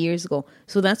seen that years ago.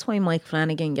 So that's why Mike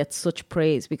Flanagan gets such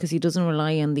praise because he doesn't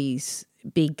rely on these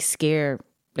big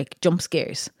like jump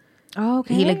scares.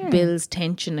 Okay. He like builds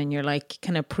tension and you're like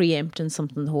kind of preempting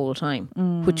something the whole time,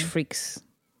 which freaks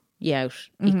you out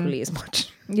equally as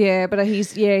much. Yeah, but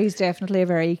he's definitely a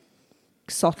very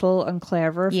subtle and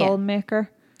clever filmmaker.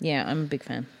 Yeah, I'm a big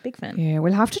fan. Big fan. Yeah,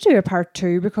 we'll have to do a part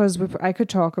 2 because I could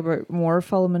talk about more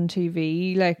film and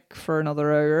TV like for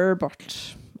another hour,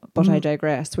 but I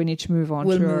digress. We need to move on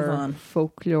We'll to move our on.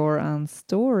 folklore and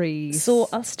stories. So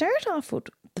I'll start off with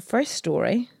the first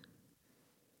story.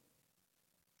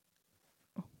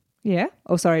 Yeah.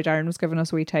 Oh, sorry, Darren was giving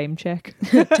us a wee time check.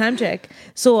 Time check.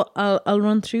 So I'll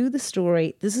run through the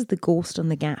story. This is the Ghost on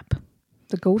the Gap.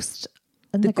 The ghost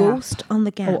in The the Ghost gap. on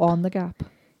the Gap. Oh, on the gap.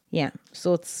 Yeah,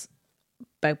 so it's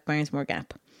about Barnesmore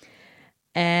Gap.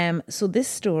 So this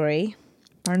story,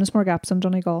 Barnesmore Gaps in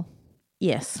Donegal.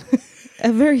 yes,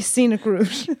 a very scenic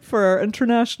route. For our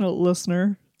international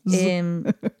listener,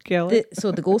 Kelly.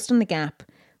 So the Ghost on the Gap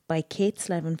by Kate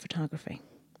Slevin Photography.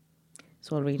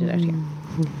 So I'll read it out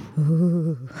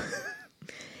here.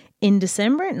 In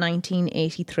December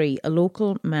 1983, a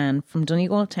local man from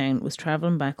Donegal town was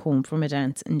travelling back home from a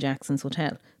dance in Jackson's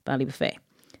Hotel, Ballybuffet.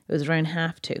 It was around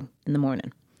 2:30 in the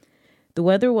morning. The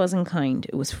weather wasn't kind.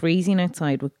 It was freezing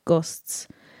outside with gusts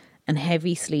and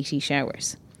heavy sleety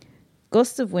showers.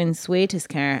 Gusts of wind swayed his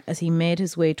car as he made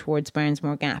his way towards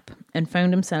Barnesmore Gap and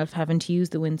found himself having to use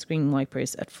the windscreen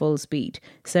wipers at full speed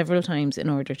several times in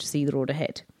order to see the road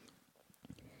ahead.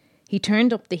 He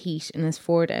turned up the heat in his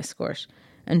Ford Escort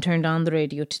and turned on the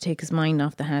radio to take his mind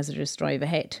off the hazardous drive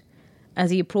ahead.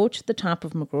 As he approached the top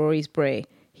of McGrory's Brae,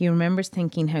 he remembers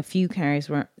thinking how few cars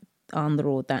were on the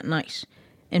road that night.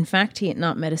 In fact, he had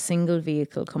not met a single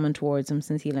vehicle coming towards him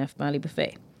since he left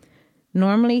Ballybuffet.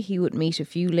 Normally, he would meet a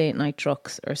few late-night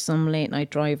trucks or some late-night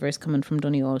drivers coming from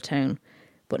Donegal town,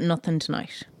 but nothing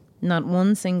tonight. Not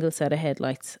one single set of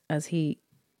headlights had he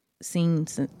seen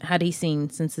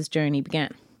since his journey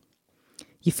began.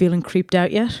 You feeling creeped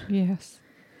out yet? Yes.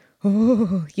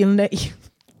 Oh,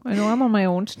 I know I'm on my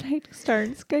own tonight.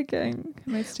 Starts gigging. I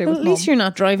might stay Well, with at least Mum. you're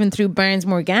not driving through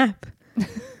Barnesmore Gap.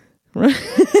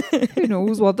 Who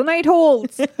knows what the night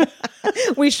holds?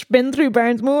 We've been through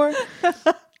Barnesmore.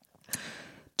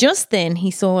 Just then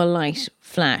he saw a light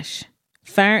flash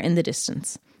far in the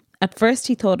distance. At first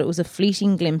he thought it was a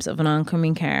fleeting glimpse of an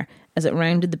oncoming car as it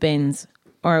rounded the bends,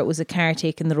 or it was a car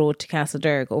taking the road to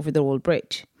Castlederg over the old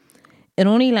bridge. It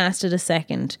only lasted a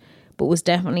second, but was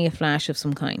definitely a flash of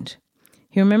some kind.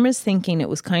 He remembers thinking it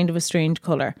was kind of a strange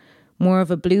colour, more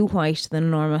of a blue-white than a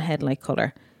normal headlight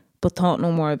colour, but thought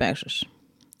no more about it.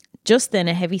 Just then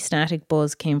a heavy static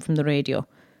buzz came from the radio,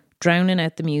 drowning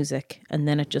out the music, and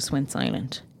then it just went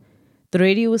silent. The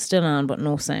radio was still on, but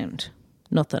no sound.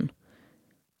 Nothing.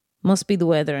 Must be the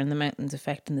weather and the mountains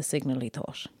affecting the signal, he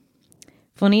thought.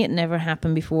 Funny it never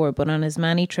happened before, but on his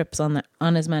many trips on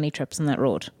that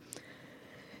road.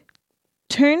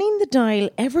 Turning the dial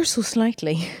ever so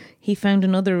slightly, he found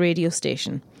another radio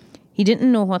station. He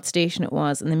didn't know what station it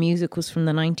was, and the music was from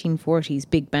the 1940s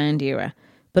big band era,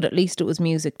 but at least it was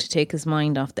music to take his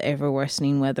mind off the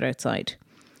ever-worsening weather outside.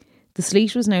 The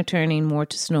sleet was now turning more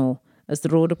to snow as the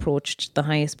road approached the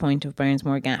highest point of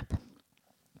Barnesmore Gap.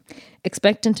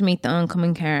 Expecting to meet the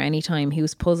oncoming car any time, he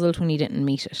was puzzled when he didn't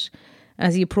meet it.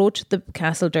 As he approached the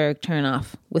Castlederg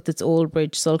turn-off, with its old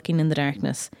bridge sulking in the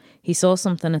darkness, he saw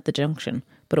something at the junction,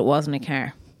 but it wasn't a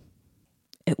car.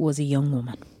 It was a young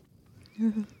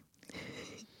woman.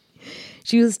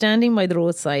 She was standing by the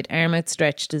roadside, arm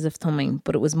outstretched as if thumbing,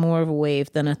 but it was more of a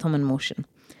wave than a thumbing motion.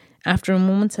 After a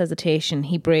moment's hesitation,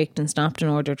 he braked and stopped in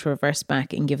order to reverse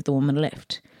back and give the woman a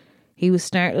lift. He was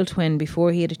startled when,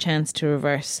 before he had a chance to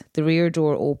reverse, the rear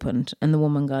door opened and the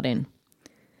woman got in.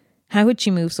 How had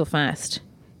she moved so fast?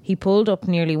 He pulled up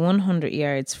nearly 100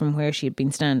 yards from where she had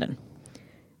been standing.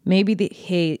 Maybe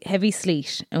the heavy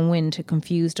sleet and wind had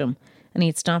confused him, and he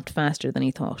had stopped faster than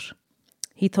he thought.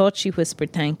 He thought she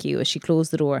whispered thank you as she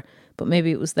closed the door, but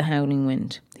maybe it was the howling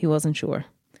wind. He wasn't sure.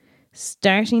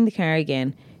 Starting the car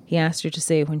again, he asked her to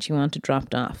say when she wanted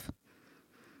dropped off.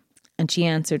 And she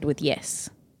answered with yes.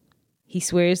 He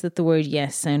swears that the word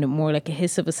yes sounded more like a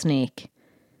hiss of a snake,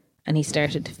 and he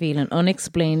started to feel an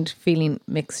unexplained feeling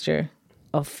mixture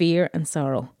of fear and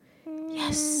sorrow.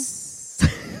 Yes.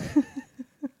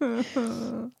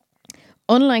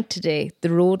 Unlike today, the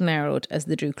road narrowed as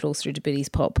they drew closer to Biddy's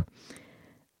pub.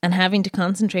 And having to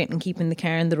concentrate on keeping the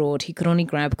car on the road, he could only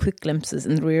grab quick glimpses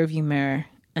in the rearview mirror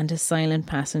and his silent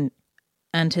passenger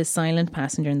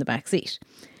in the back seat.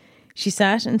 She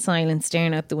sat in silence,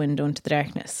 staring out the window into the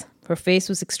darkness. Her face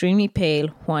was extremely pale,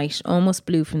 white, almost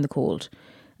blue from the cold,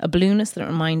 a blueness that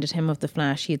reminded him of the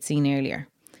flash he had seen earlier.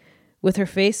 With her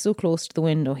face so close to the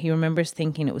window, he remembers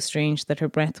thinking it was strange that her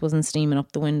breath wasn't steaming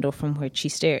up the window from which she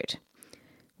stared.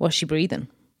 Was she breathing?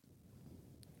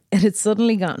 It had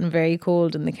suddenly gotten very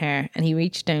cold in the car, and he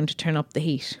reached down to turn up the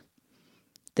heat.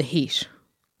 The heat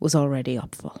was already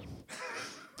up full.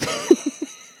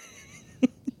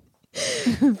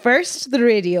 First the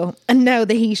radio, and now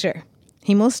the heater.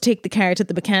 He must take the car to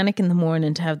the mechanic in the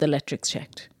morning to have the electrics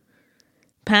checked.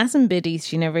 Passing Biddy's,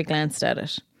 she never glanced at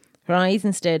it. Her eyes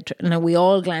instead... Now, we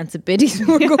all glance at Biddy's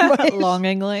when we go by it.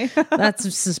 Longingly.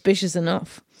 That's suspicious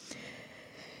enough.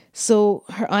 So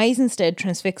her eyes instead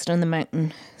transfixed on the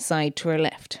mountain side to her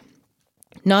left.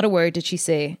 Not a word did she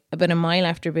say. About a mile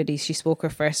after Biddy's, she spoke her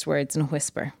first words in a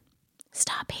whisper.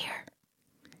 Stop here.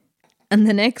 And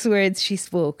the next words she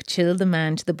spoke chilled the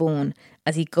man to the bone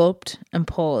as he gulped and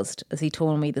paused as he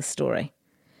told me the story.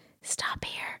 Stop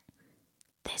here.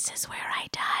 This is where I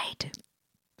died.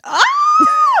 Ah!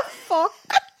 Fuck.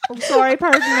 I'm sorry,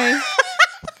 pardon me.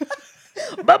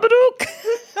 Babadook!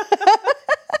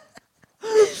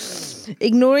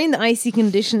 Ignoring the icy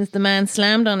conditions, the man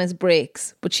slammed on his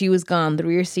brakes, but she was gone. The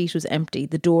rear seat was empty,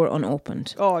 the door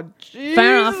unopened. Oh, jeez.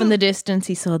 Far off in the distance,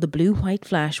 he saw the blue-white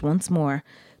flash once more,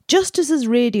 just as his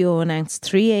radio announced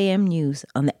 3 a.m. news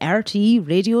on the RTE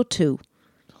Radio 2.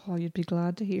 Oh, you'd be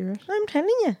glad to hear it. I'm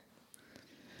telling you.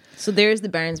 So there's the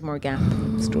Barnesmore Gap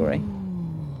story.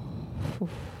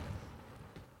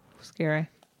 Scary.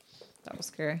 That was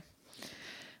scary.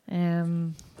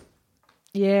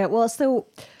 Yeah, well, so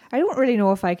I don't really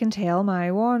know if I can tell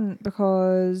my one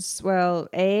because, well,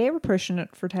 A, we're pushing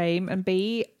it for time, and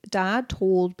B, Dad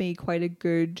told me quite a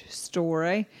good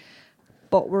story,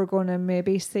 but we're going to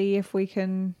maybe see if we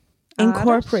can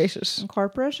Incorporate it,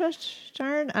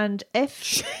 Darren. And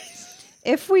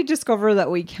if we discover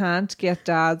that we can't get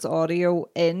Dad's audio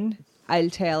in, I'll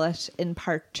tell it in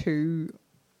part 2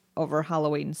 of our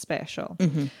Halloween special.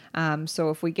 Mm-hmm. So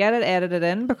if we get it edited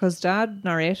in, because Dad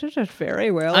narrated it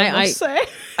very well, I must say.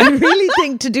 I really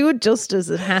think to do it justice,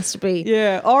 it has to be.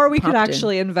 Yeah, or we could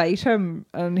actually invite him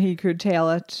and he could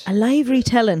tell it. A live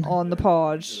retelling. On the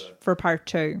pod for part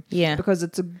 2. Yeah. Because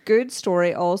it's a good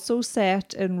story, also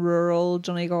set in rural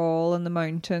Donegal in the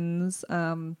mountains.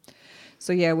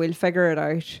 So yeah, we'll figure it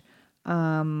out.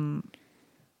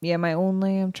 Yeah,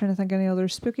 I'm trying to think any other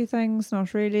spooky things.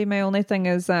 Not really. My only thing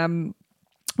is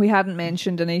we hadn't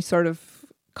mentioned any sort of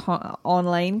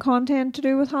online content to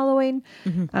do with Halloween.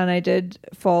 And I did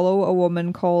follow a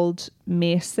woman called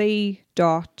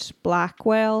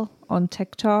Macy.Blackwell on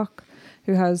TikTok,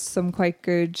 who has some quite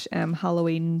good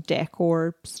Halloween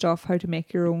decor stuff, how to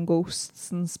make your own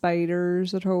ghosts and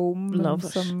spiders at home. Love and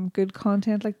it. some good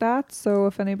content like that. So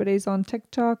if anybody's on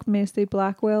TikTok, Macy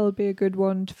Blackwell would be a good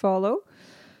one to follow.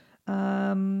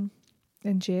 And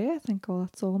yeah, I think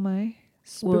that's all my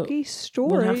spooky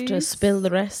stories. We'll have to spill the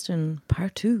rest in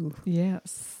part 2.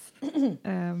 Yes.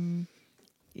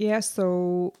 Yeah,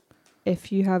 so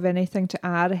if you have anything to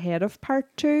add ahead of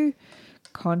part 2,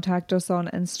 contact us on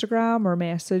Instagram or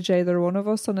message either one of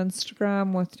us on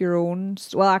Instagram with your own.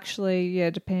 Well, actually, yeah,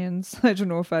 it depends. I don't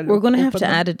know if We're going to have to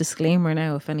them. add a disclaimer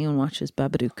now if anyone watches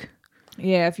Babadook.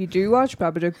 Yeah, if you do watch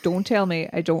Babadook, don't tell me.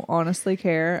 I don't honestly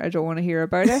care. I don't want to hear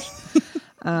about it.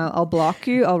 I'll block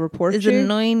you. I'll report Is you. it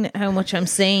annoying how much I'm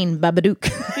saying Babadook?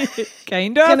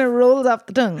 Kind of. Kind of rolls off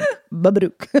the tongue.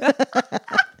 Babadook.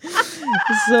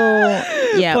 So,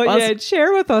 yeah. But also- yeah,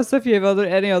 share with us if you have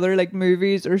any other like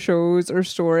movies or shows or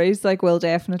stories. Like, we'll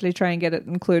definitely try and get it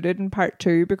included in part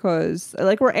 2 because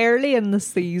like we're early in the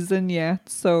season yet.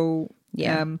 So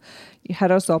Yeah. You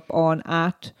hit us up on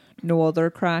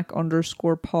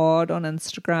 @noothercrack_pod on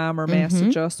Instagram or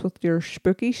message us with your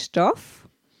spooky stuff.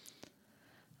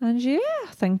 And yeah, I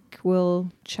think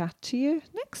we'll chat to you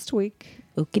next week.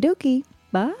 Okie dokie.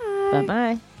 Bye. Bye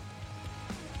bye.